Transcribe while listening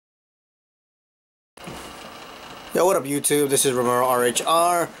Yo, what up YouTube? This is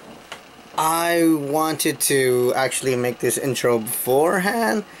RAMIRORHR. I wanted to actually make this intro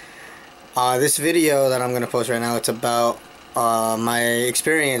beforehand. This video that I'm going to post right now, it's about my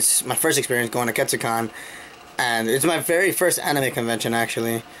first experience going to Katsucon. And it's my very first anime convention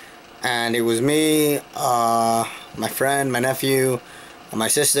actually. And it was me, my friend, my nephew, my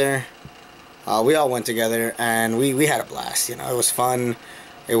sister. We all went together and we had a blast, you know, it was fun.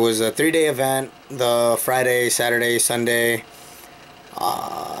 It was a 3-day event, the Friday, Saturday, Sunday,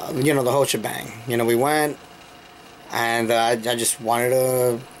 you know, the whole shebang. You know, we went, and I just wanted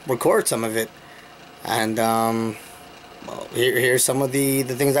to record some of it. And, well, here's some of the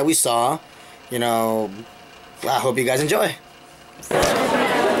things that we saw. You know, I hope you guys enjoy.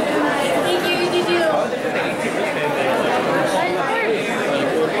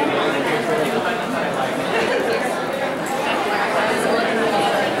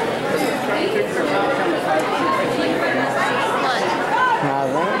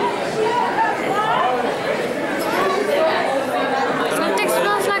 Something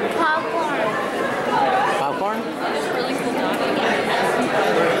smells like popcorn. Popcorn? There's a really cool dog. Do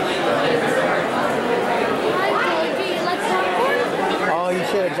you like popcorn? Oh, you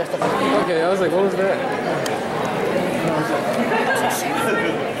should just. Okay, I was like, what was that?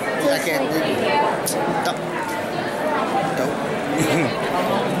 I can't.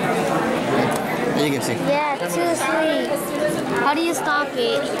 You can see. Yeah, too sweet. How do you stop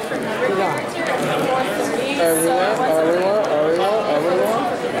it? Everyone.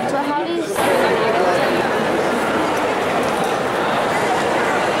 So how do you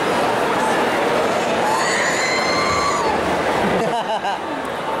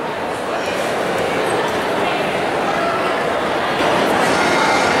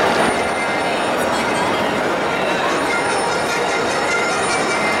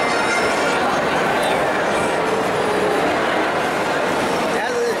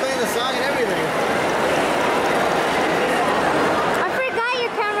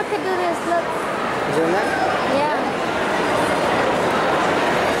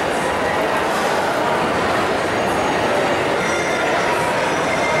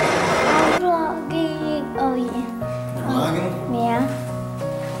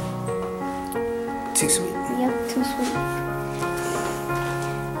Too sweet. Yep, too sweet.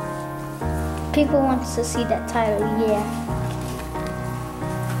 People want to see that title, yeah.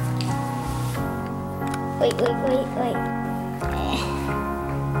 Wait.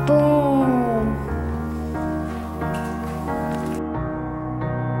 Boom.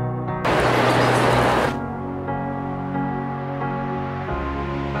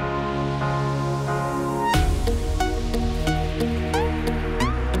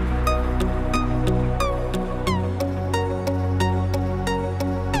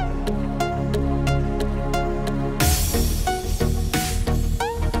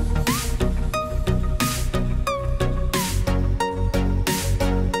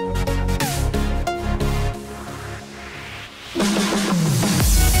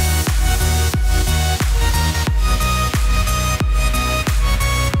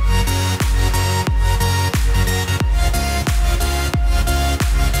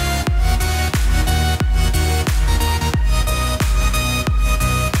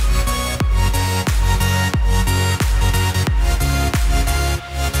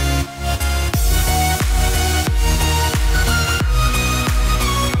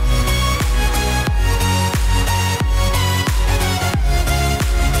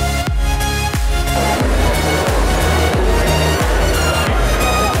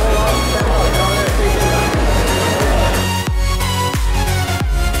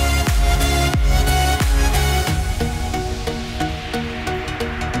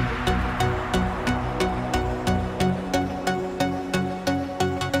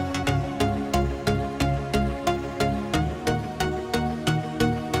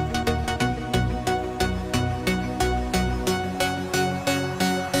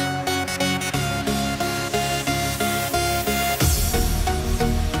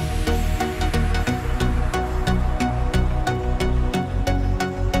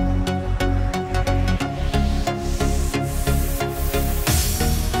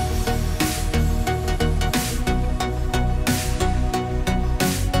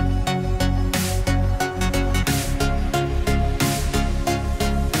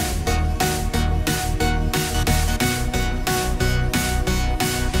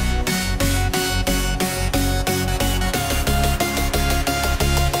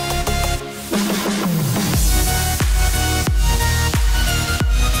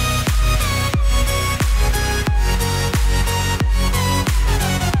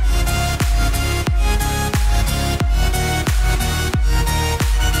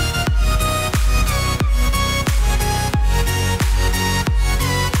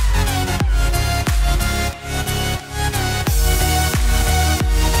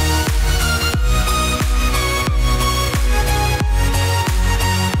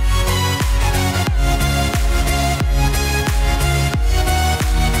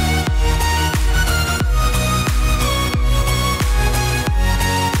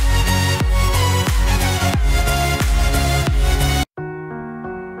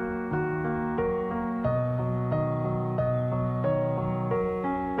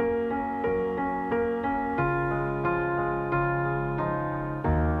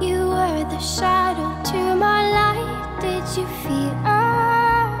 shadow to my light. Did you feel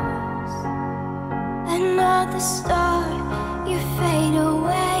us? Another star, you fade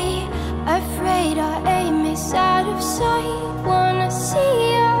away. Afraid our aim is out of sight. Wanna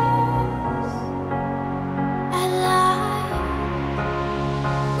see us alive.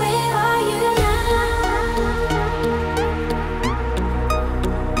 Where are you now?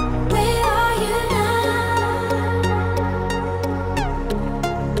 Where are you now?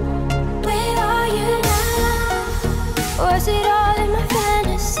 Where are you now? Was it all in my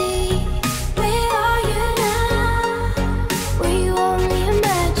fantasy? Where are you now? Were you only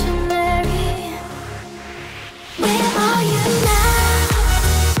imaginary? Where are you now?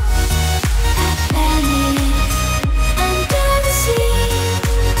 At Venice, under the sea,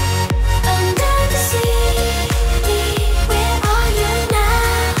 under the sea. Where are you now?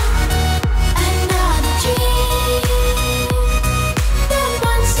 Another dream. The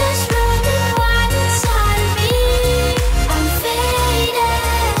monsters running wild inside of me. I'm faded.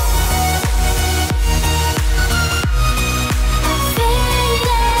 I'm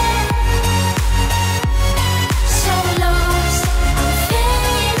faded. So lost. I'm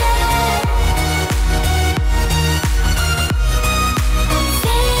faded. I'm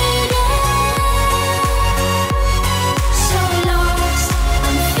faded. So lost.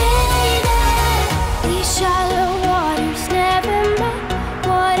 I'm faded. These shallow waters never met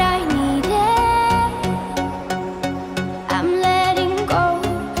what I needed. I'm letting go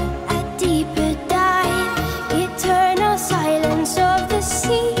a deeper dive. Eternal silence of the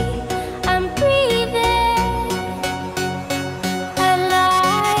sea. I'm breathing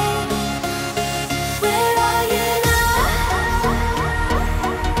alive. Where are you now?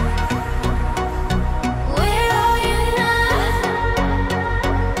 Where are you now?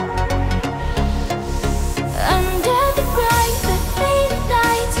 Under the bright but faded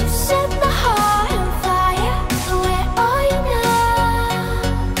lights, you set my heart on fire. Where are you now?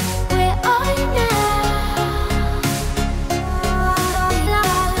 Where are you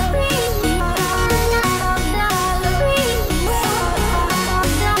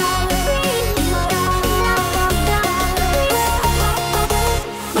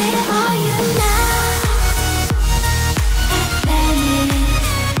Where are you now? At Venice,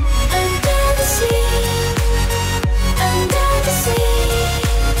 under the sea, under the sea.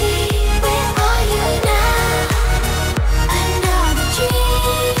 Where are you now? Another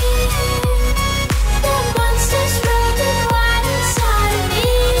dream. The monsters running wild inside of me.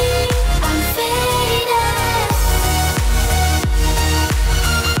 I'm faded.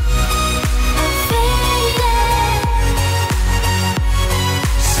 I'm faded.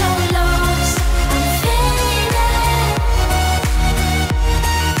 So lost. I'm faded.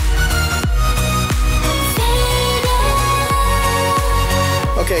 I'm faded.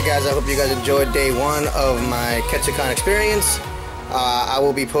 Okay guys, I hope you guys enjoyed day 1 of my Katsucon experience. I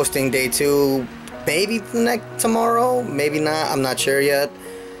will be posting day 2 maybe tomorrow, maybe not, I'm not sure yet.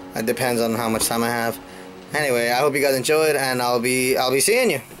 It depends on how much time I have. Anyway, I hope you guys enjoyed, and I'll be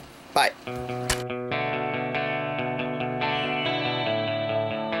seeing you. Bye.